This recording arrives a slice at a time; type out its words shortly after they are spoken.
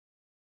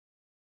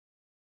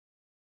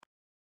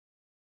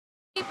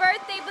Happy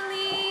birthday,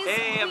 Belize!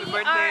 Hey, happy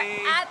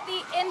birthday! We are at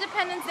the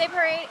Independence Day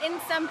Parade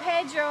in San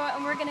Pedro,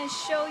 and we're gonna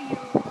show you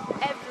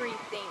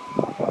everything.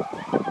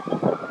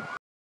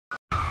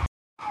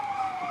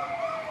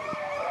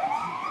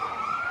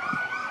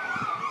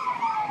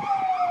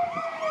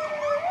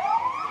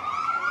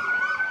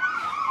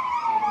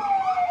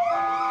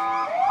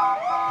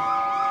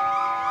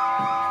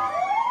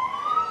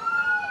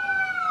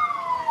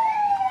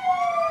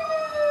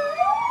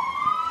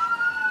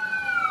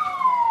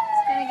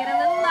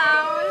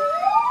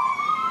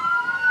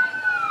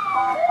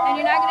 And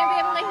you're not going to be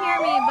able to hear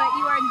me, but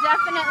you are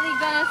definitely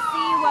going to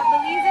see what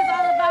Belize is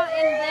all about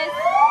in this.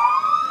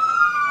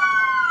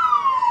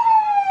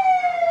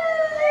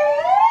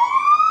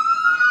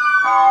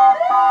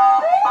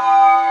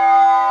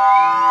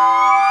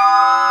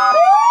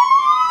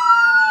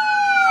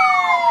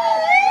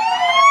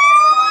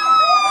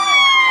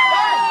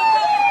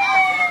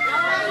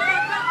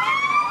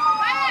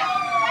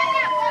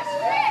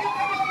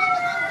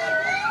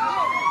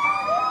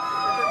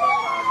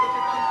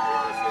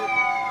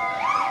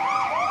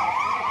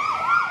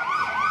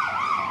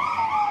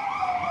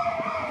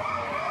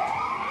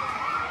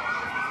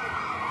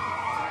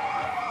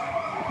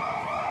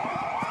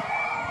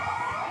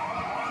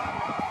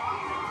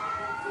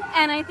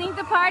 And I think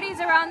the party's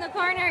around the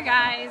corner,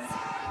 guys.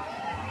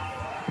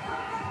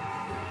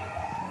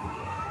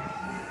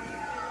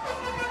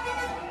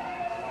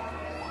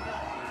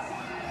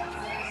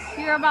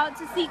 You're about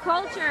to see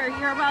culture,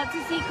 you're about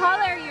to see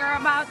color, you're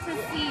about to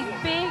see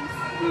big,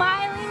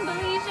 smiling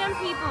Belizean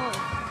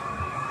people.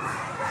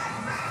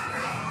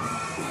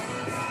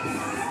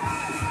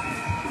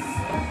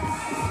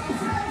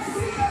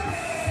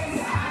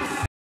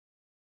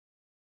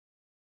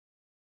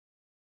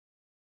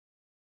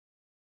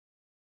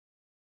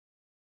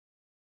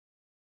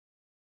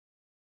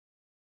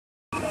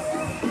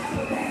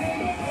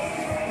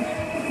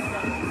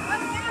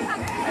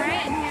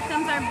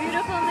 Our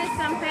beautiful Miss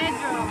San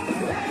Pedro.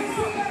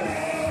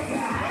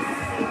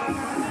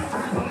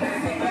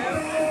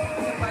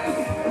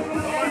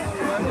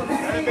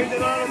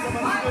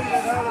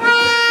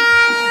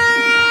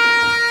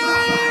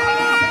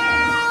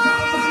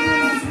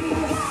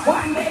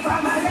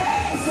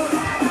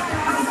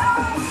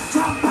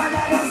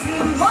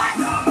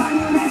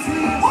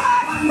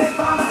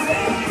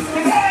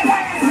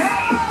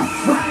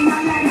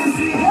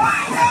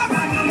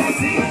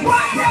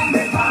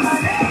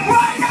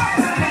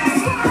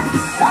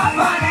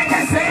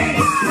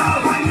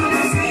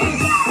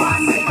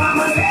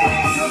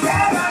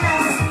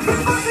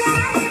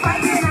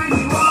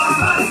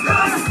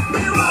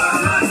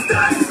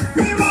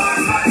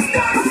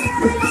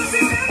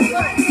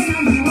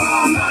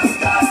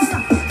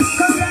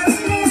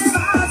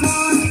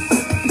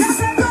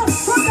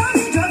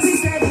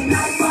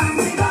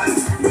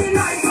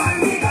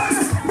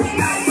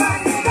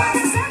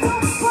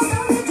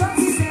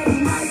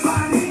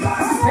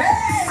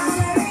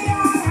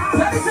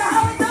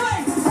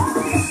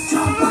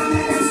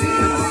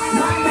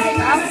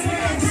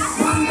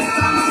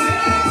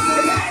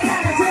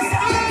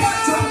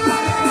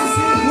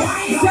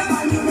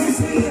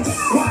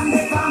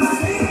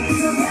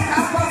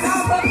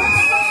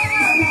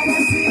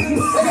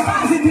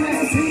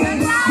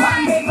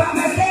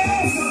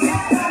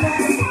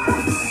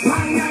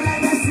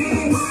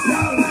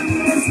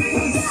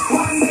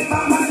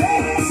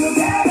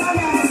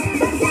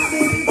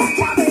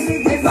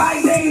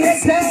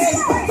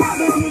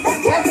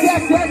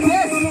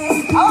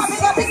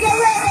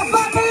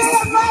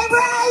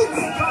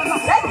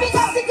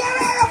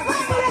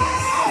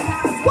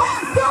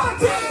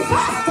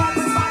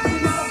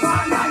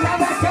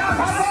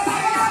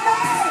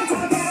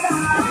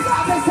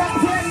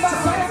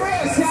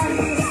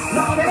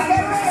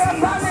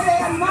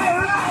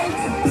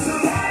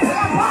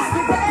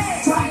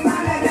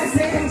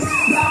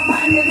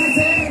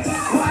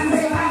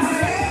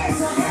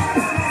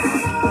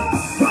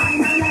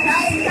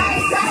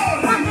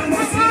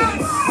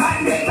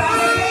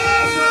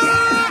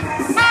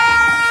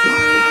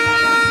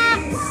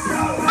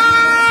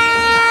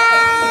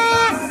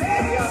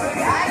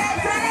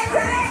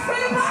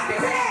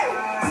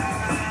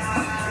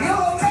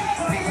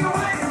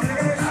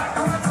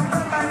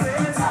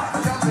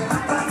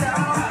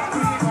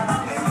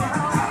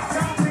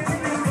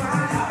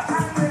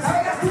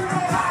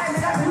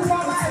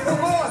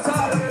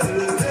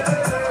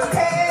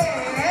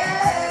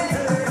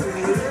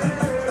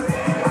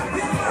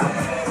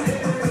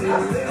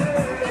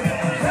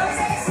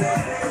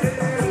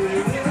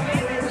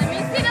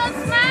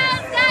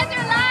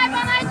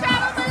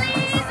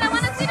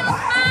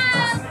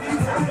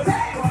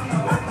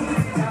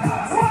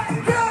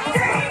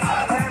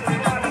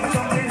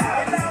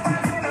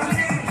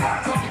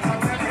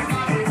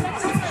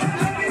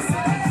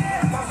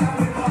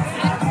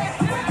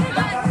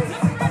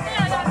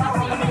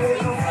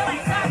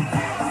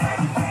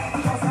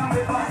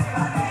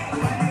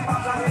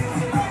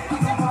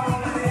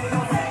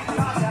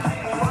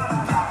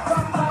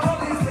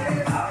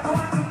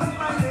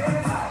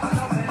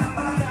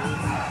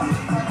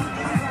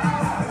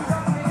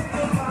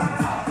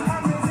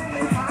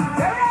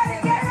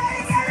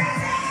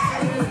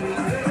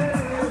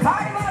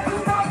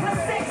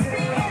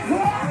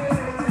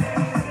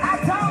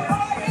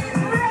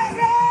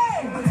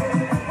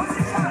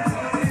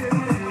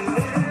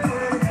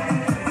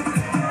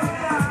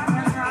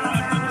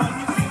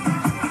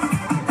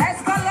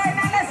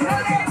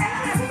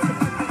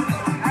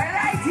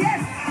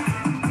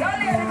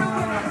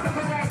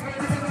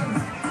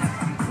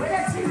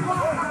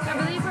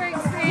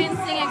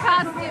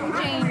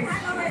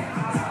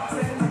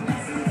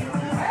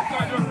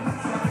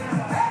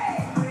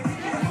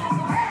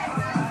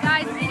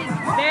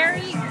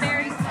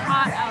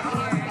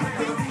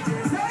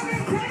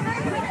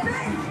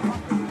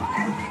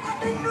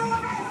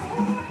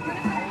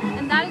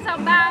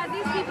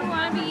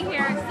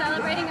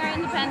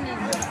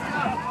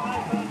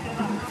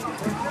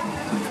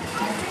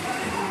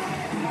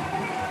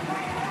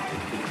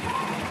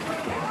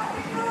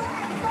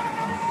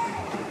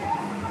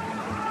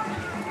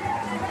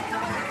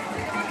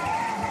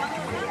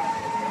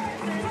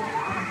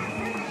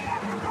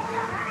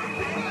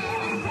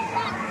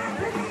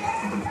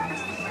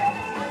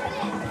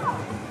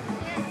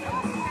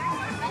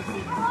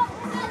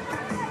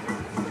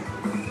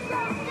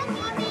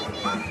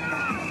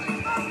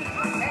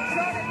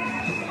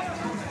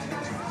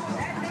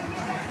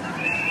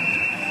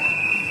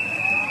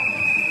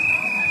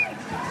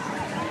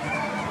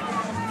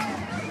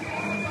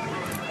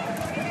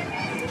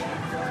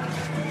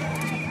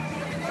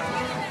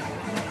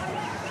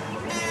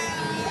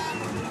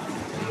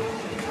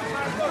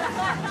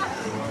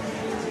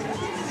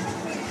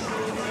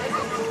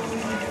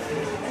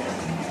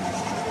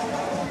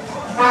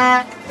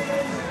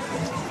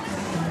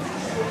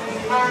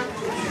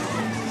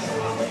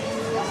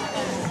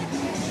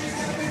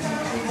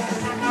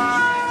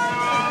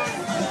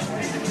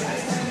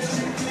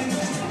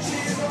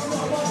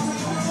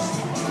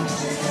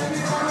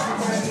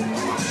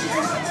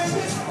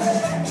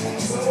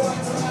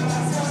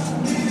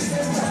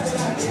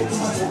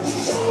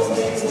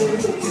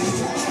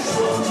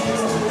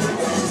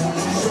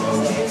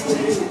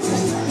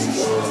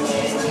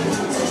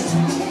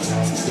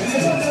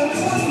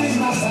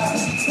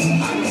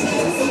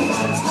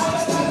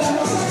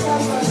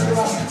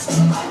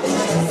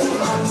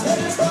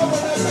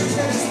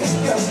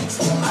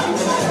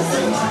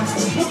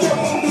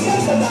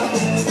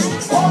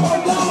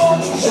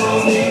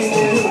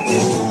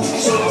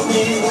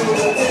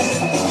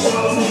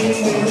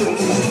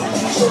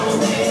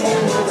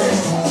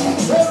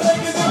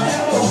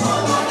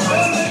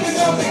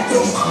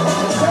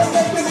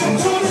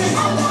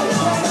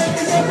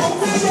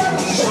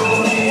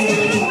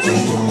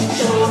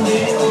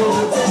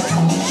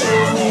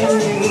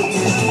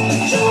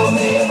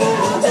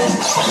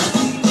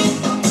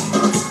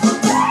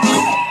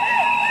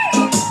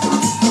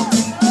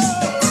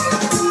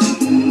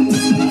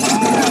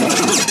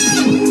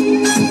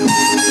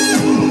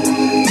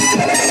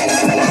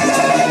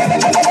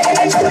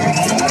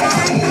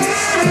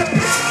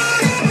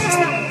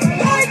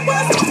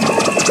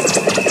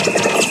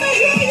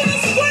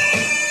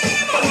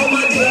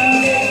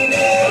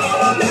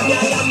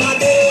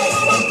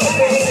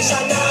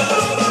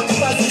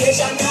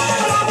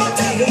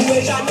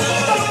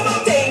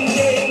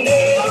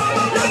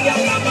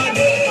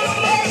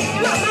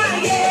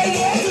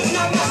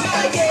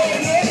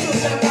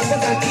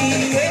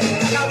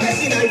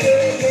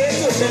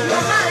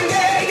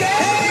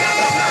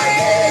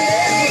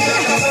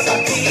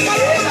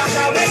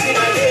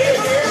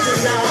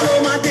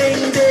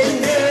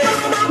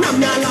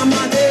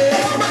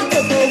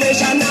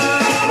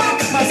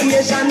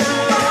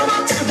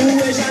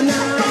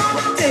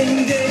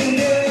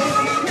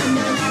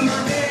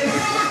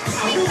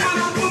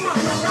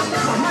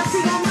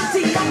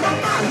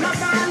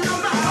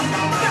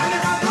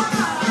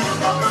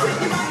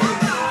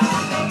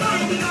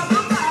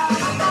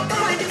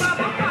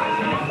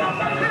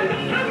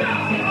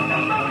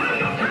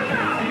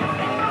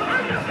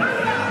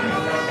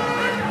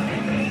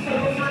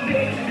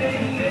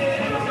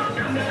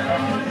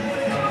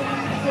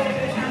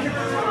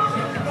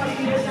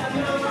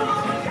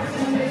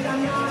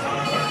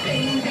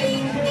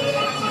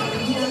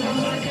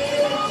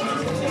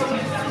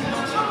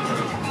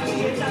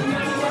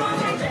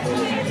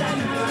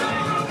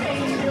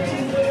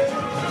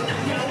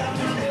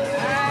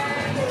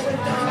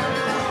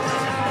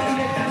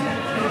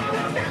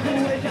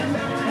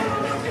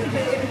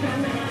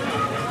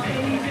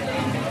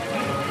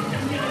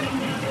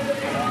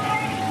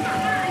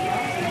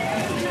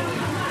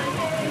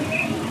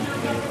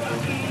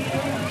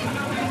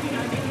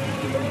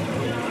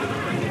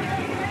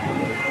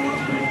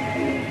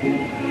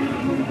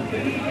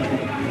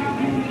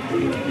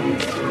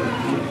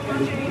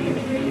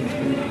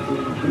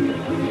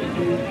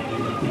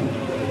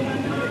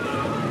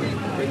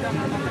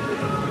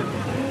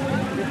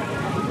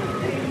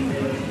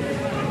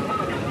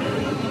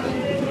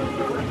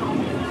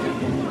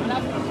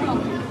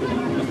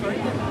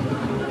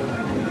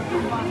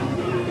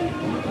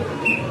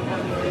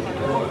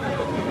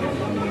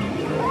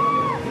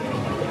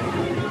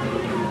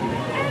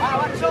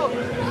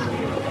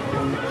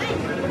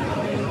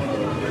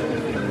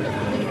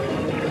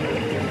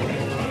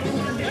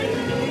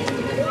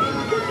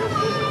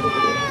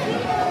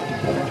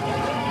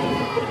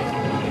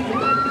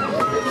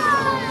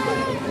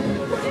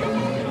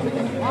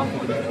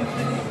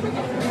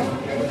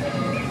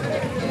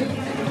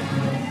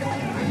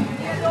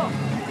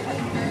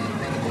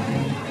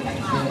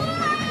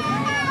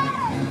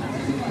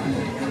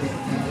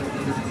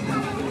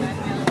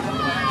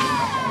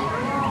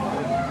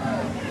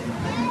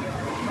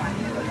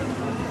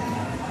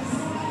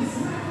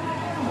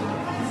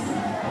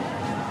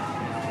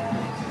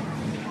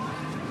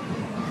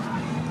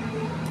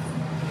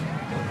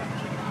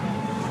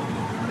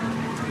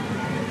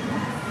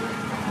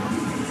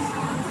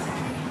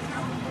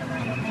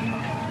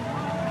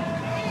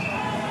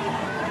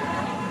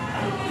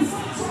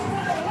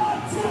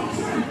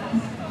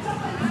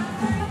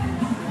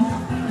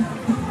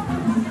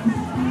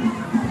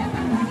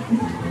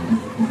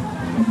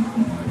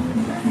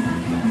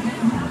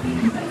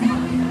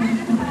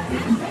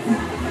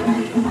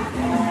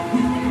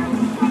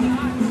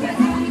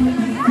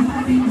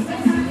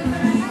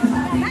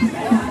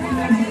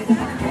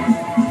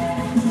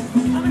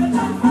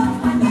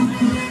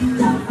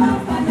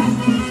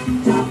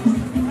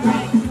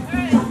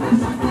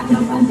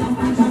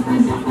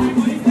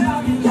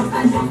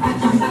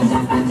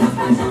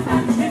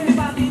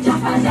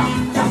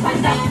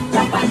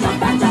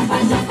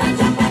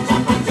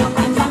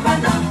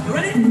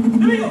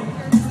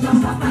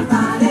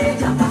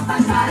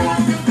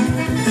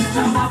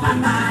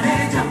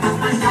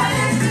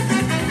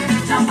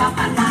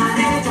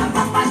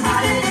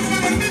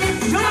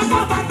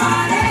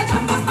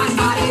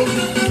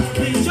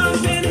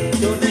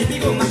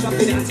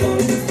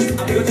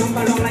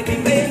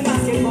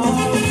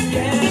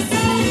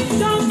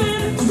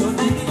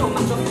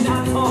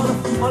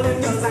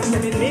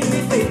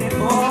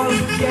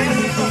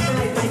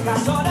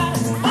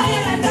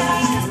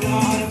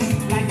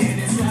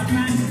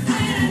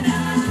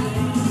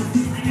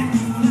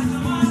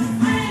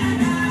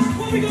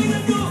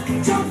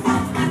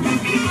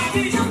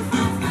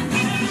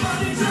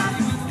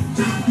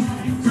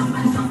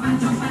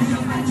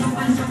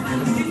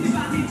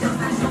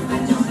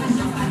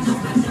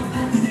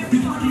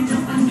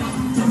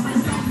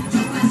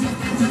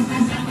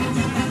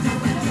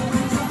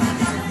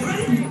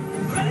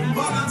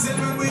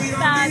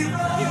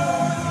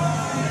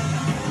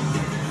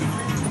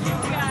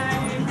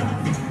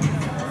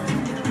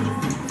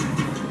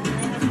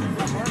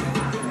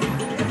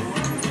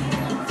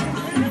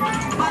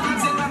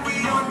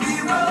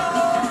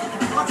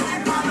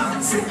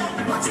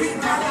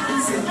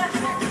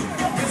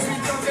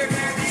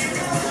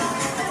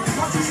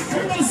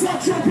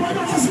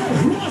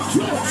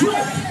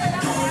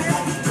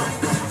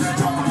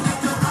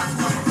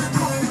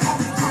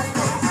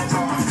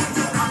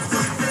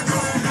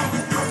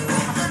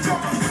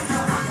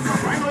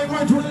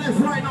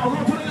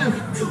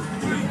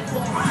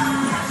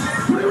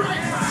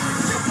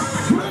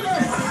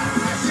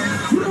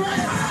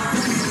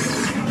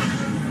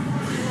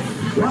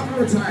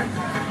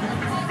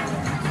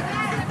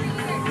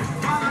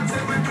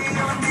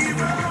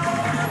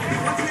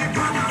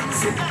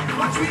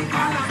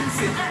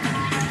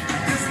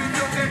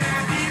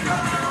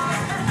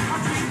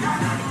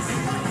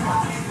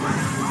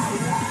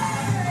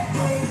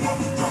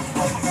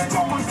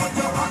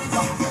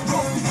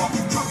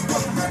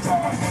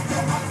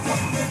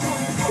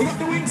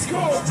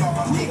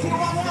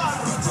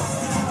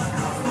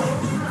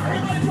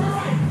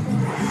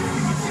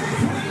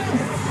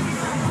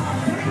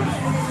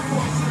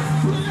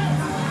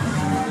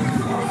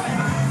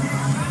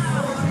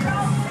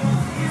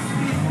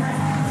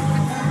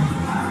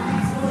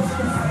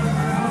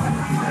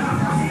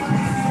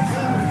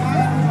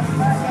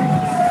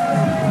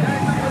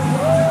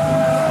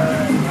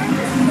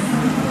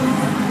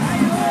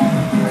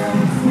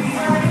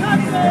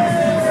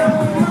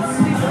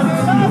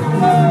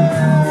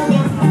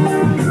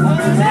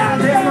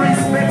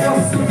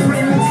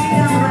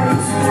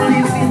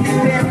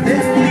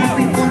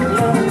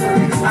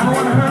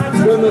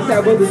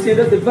 talk about to change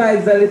up the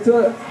vibes a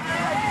little.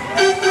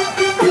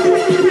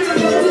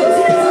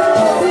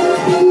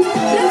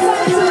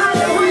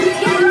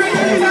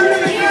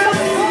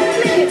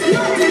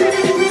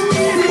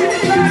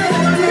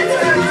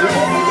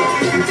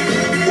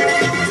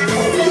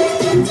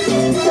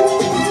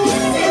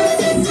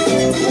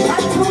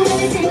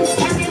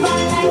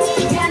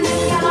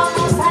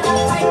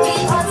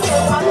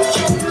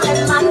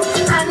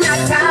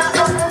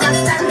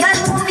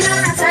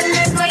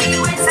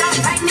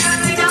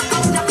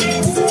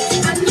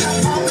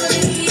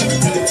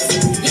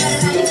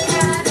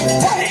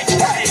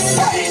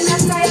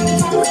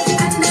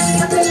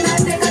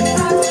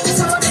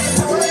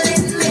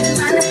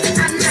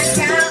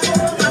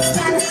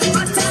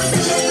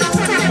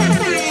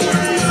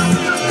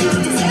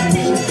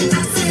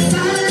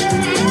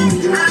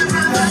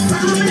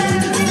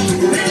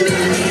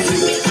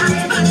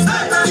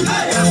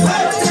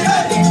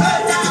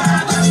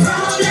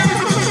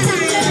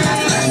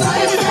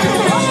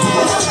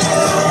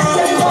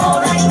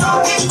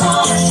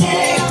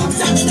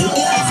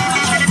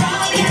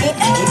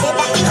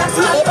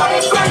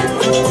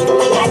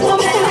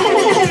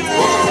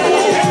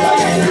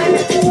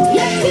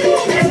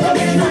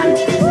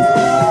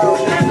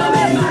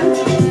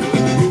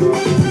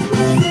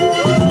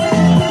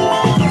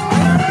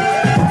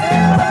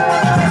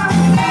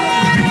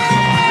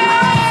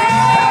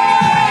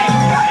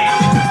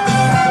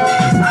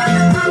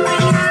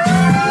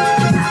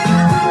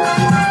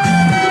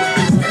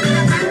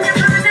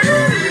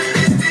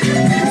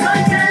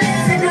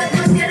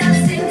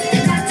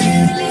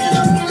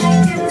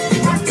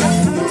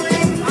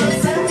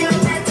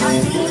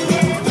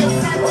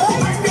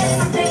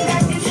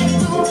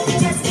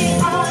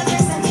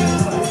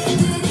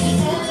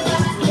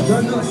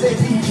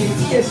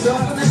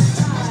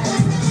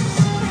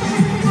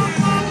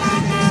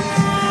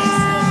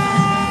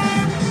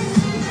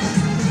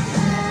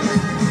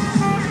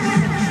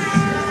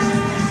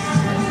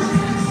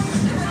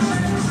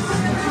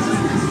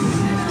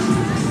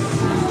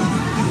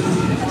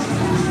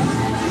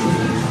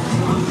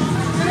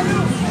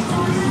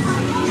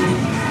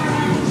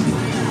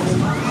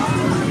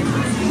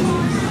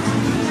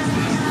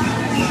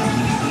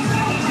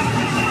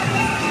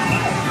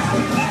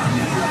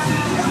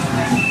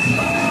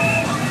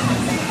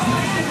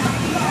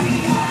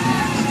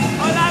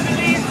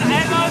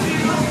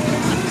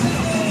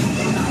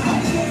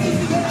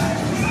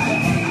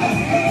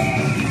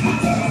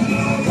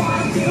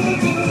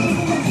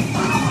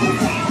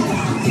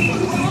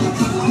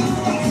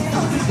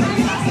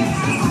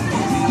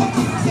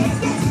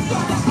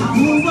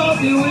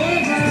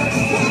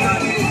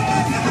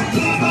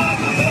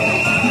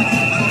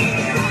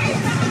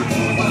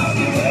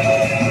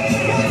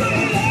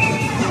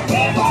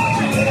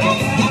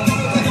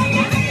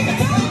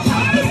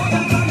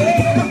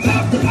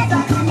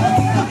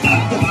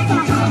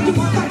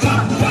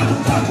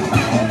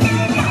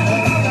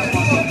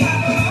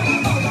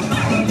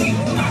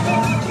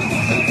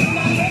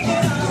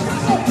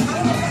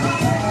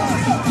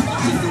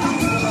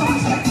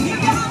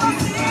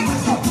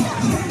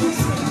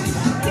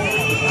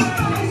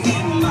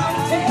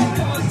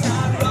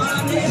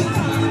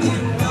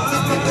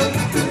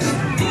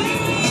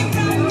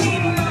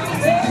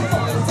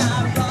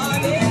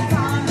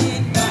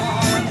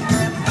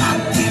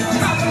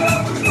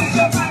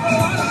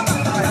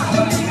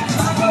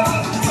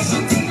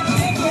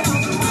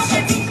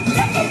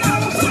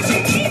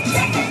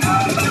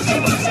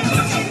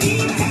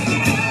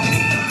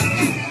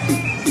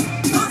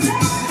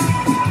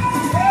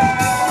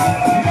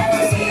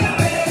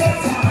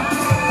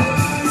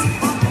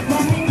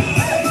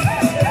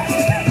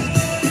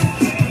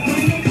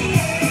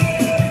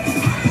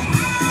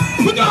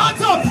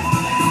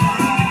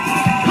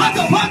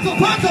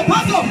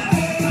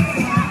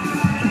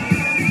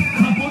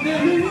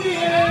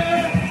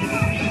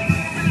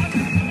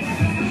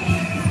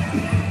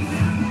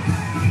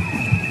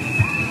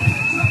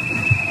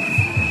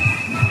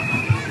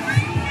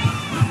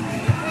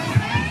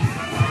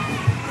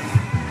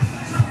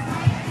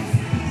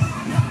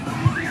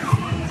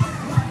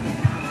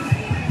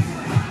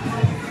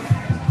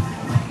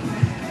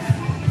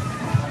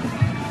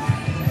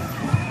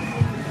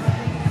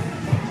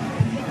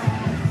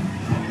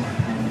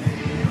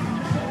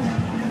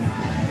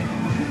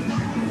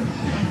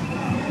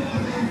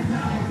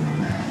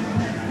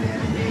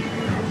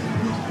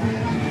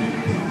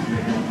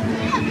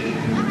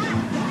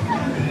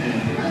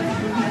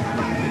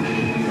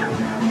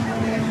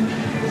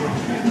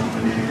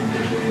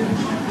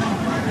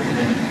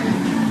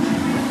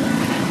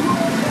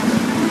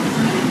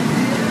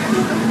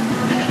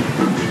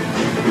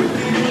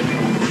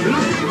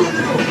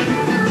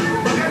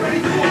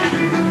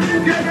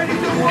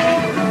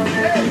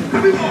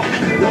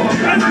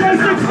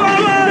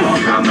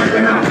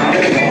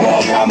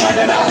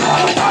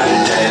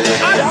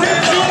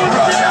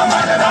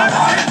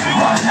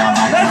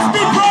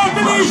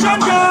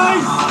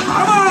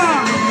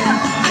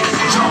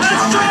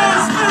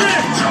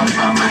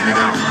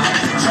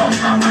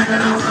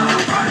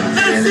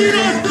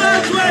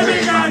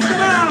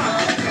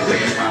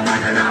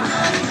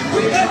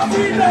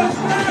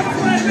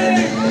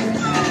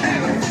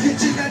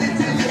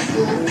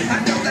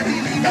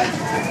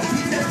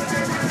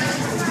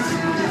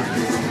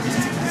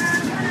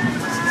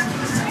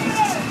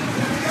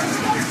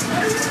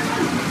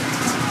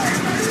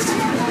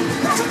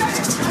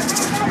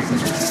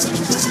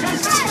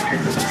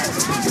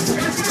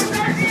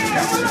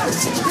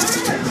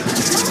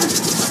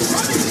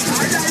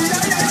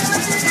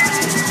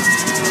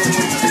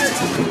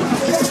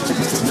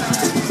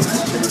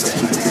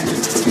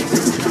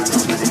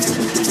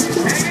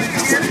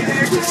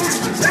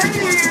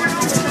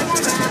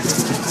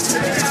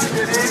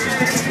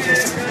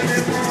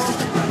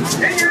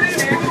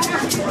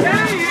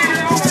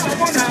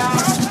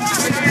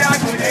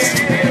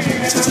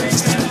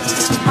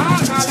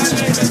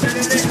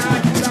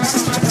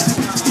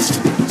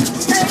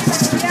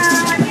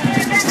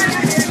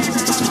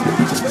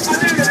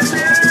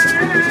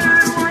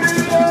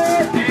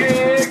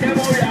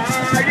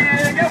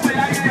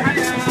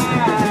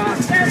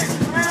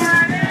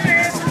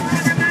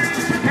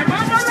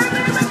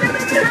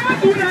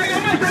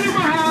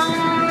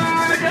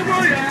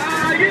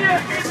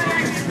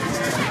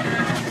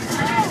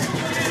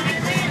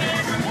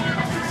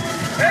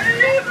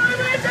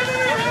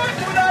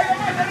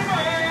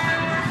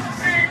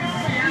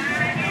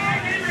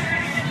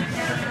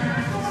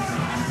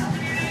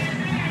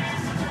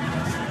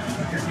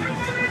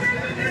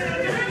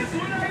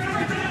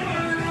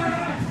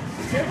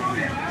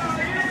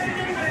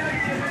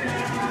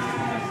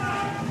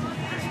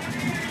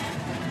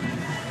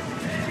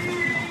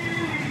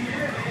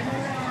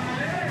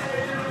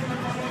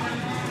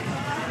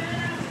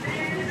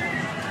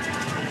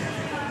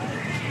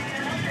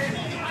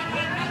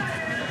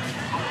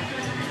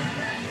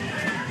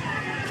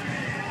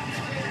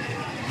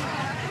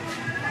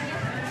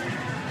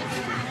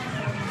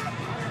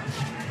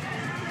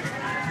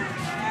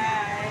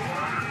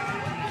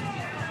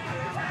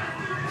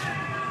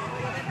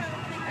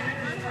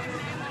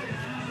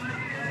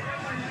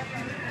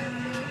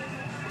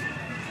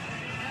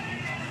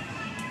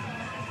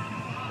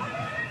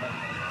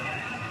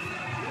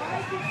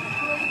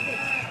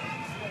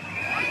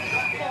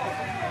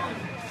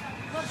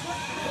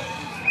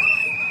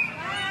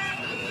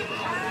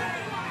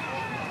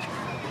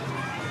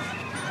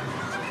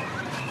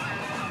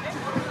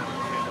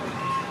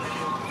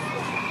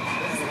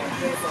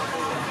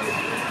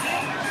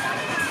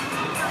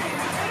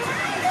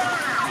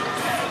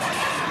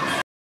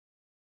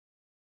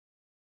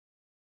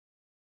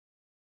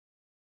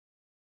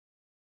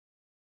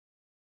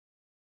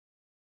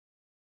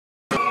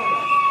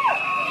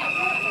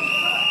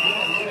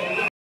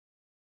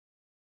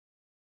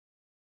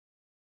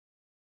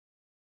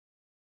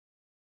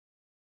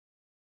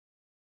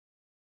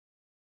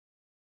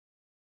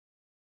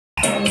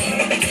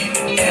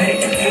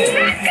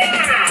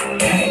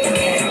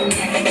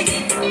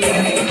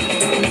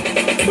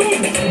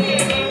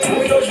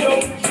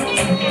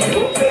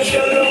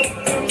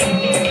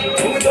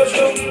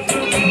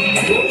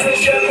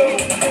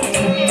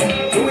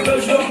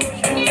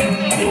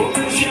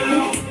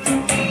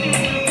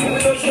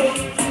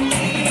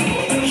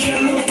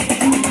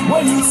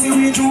 When you see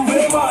we Juve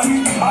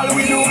man, all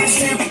we do is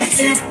ship.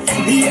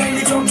 Behind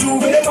the truck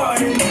Juve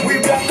man,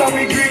 we black and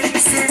we green,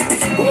 sick.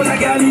 All a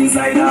girl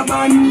inside a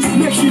van,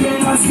 make she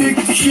let us stick,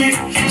 shit.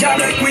 Just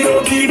like we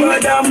don't give a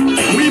damn,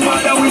 we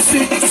mad and we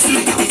sick.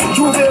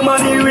 Juve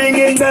man, he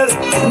ringing bell,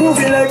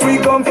 moving like we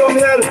come from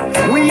hell.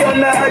 We on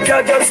a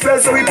jab spell,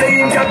 so we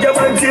playing jab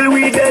until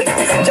we dead.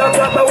 Jab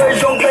away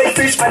jump like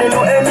fish, and you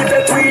know any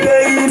pet we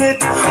lay in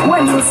it.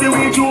 When you see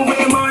we Juve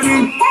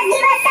man,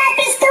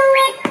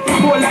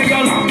 like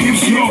girl, if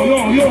she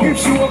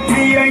up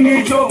me, I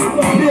need you.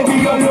 Baby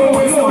girl, no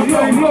waste no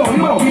time.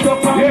 Back it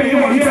up and me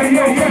one time.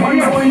 And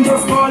now I'm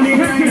just calling in.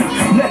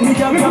 Let me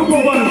jump up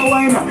over the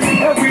wine.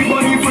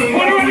 Everybody free.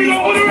 Ready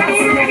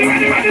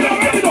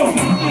go.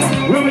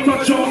 When we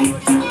touch you,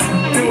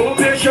 they won't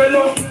play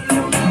shallow.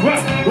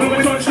 When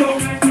we touch you,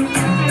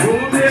 they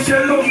won't play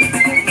shallow.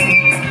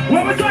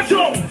 When we touch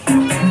you,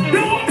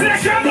 they won't play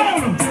shallow.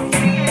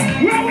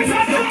 When we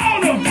touch you,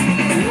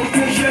 they won't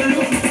play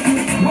shallow.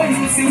 When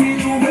you see me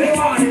Juve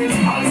morning,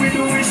 all we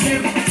do is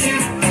ship.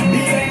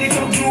 Behind the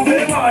truck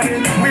Juve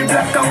morning, we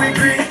black and we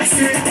green,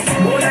 sick.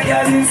 All the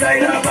girl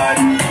inside a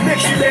van, make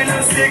she bend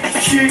and stick,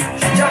 shit.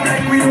 Jab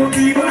like we don't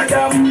give a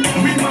damn,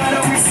 we mad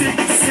and we sick.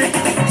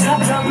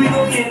 Jab we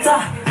don't get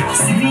her,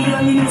 see me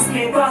on the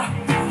newspaper,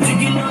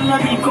 jigging on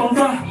the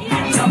counter,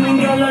 jamming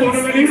girl on the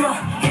speaker.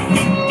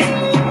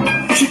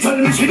 She tell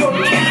me she don't,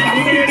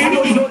 I'm ready to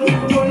don't.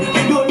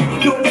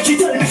 She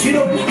tell me she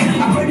don't,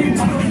 I'm ready to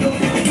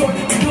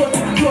don't.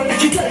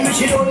 She tell me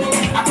she don't,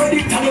 I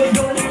predict her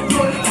don't.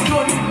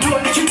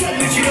 She tell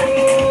me she don't.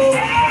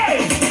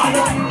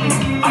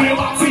 I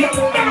walk for you.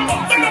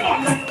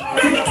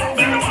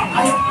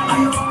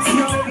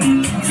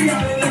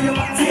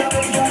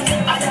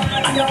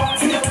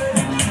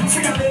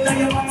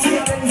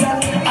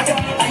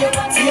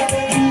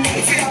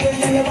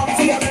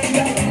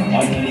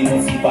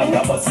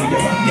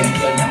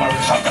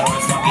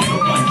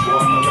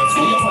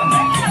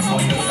 I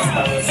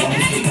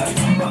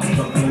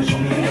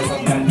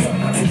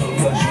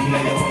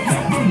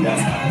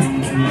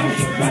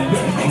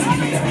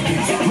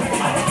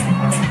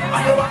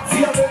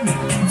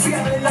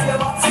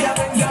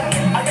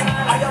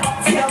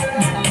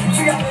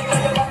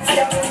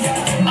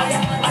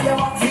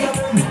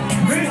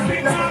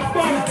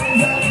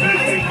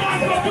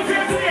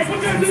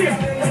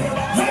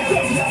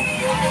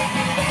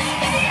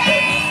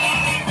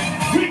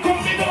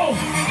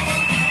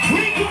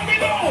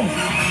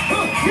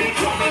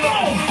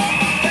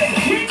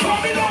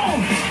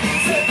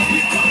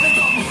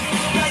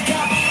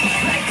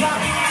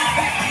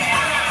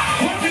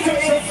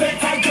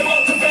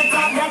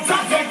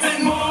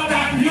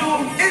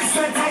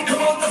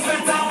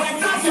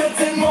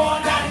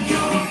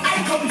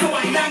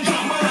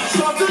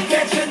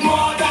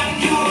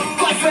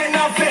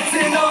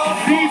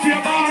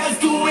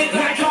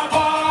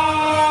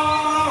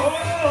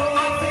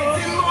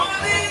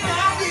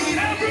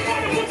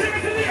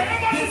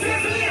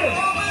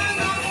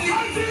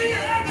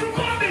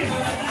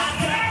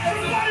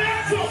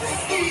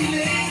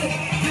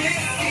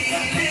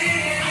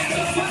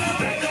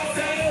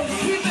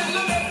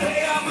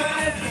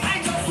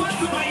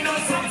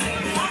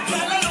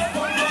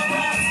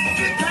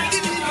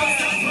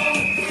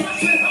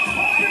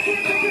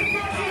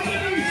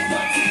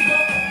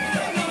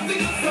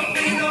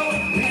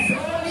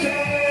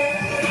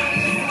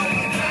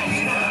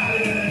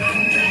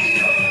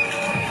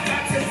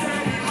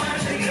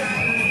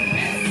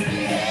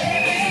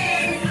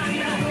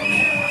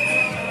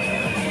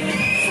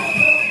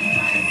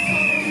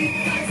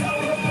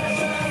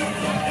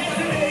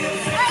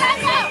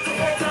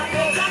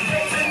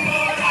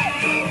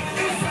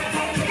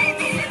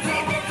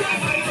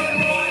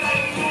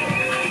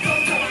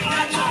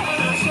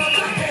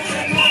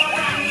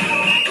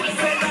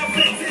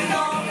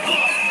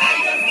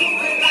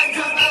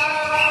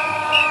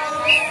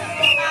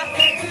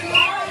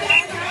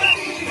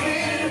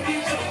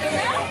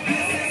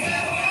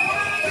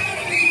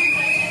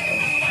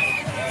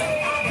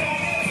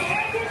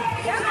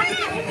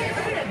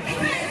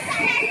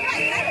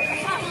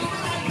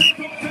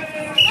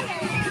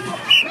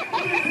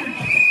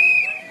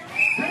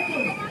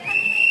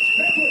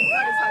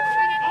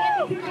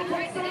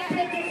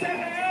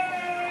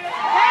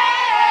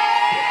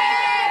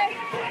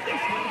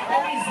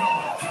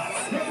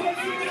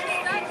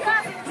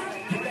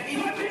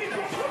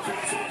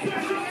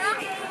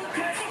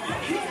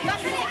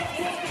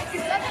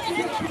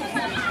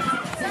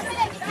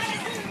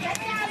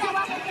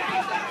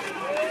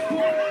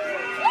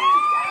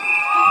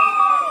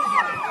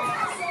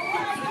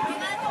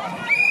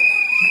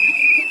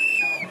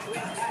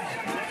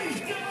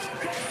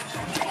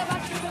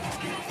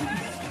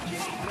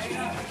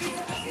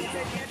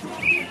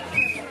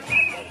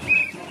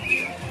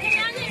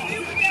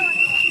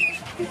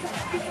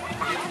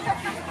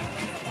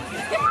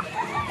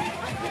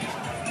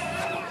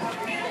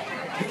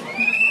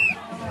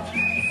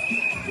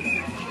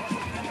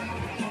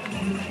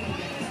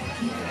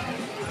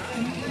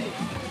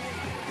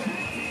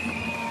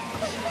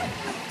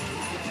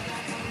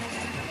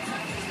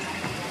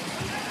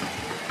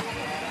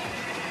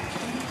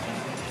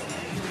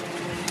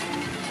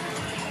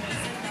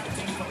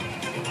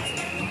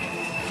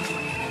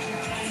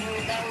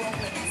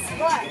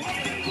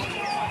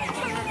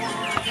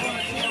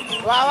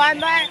Wawan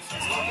ba?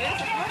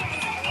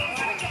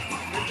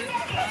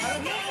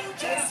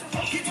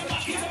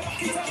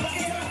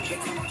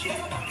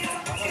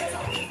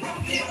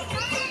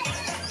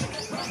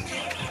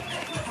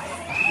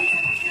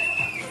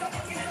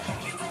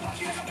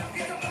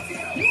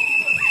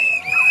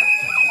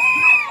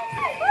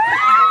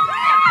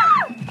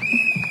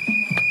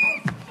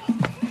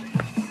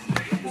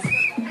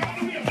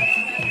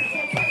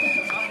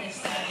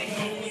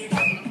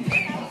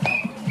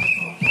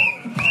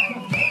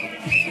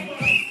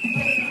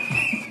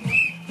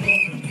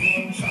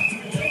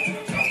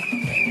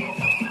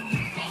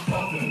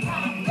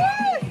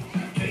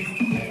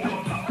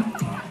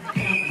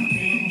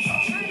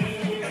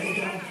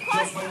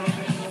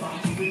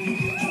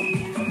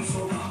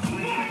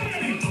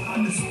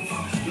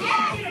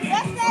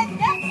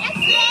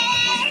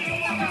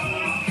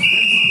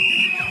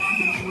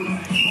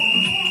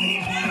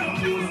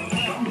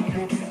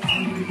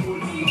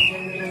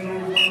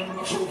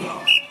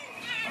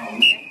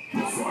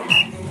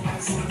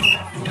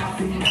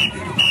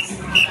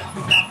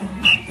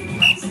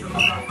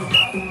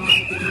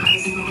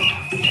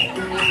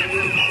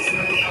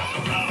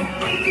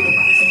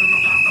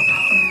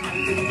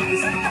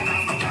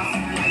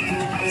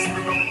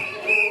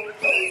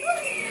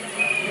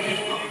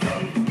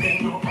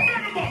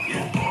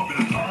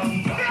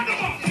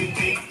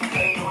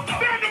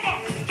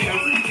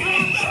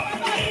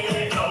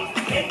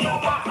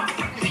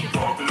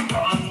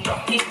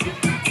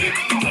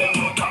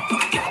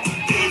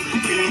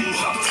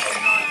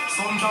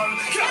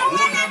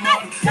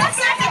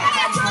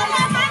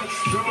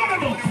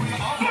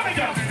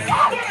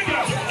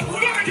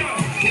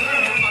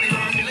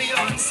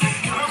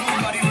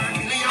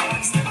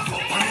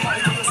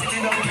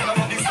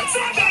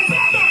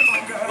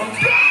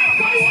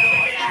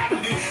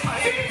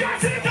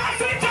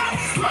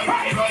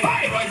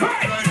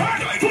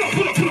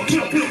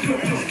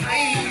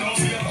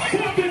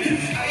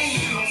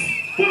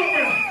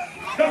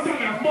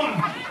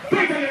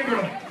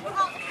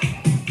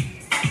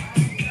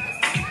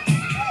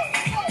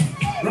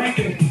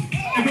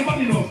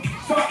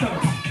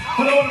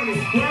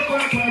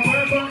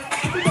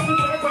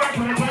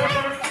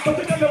 But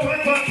you gotta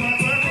work.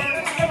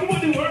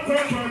 Everybody work.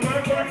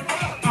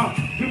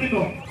 Here we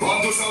go.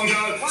 Come to some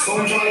girl,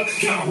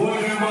 can't hold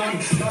them man.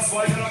 That's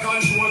why you can't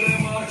control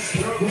them man.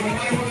 You're going to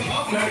hold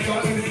up like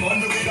you're in the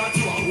bond with that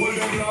you hold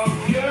them long.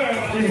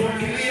 Yeah, You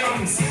work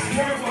millions.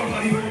 You're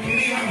going to work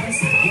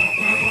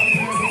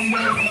millions.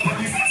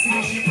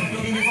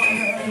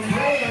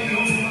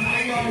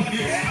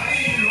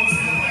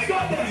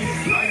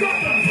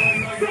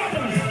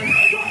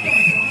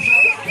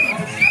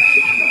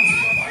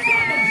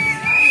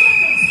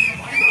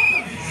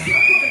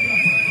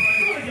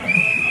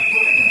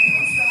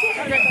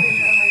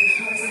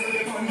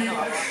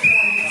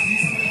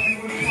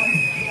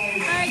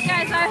 Alright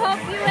guys, I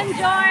hope you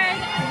enjoyed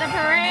the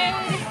parade.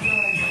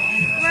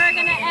 We're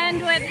gonna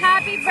end with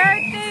happy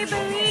birthday,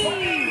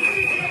 Belize!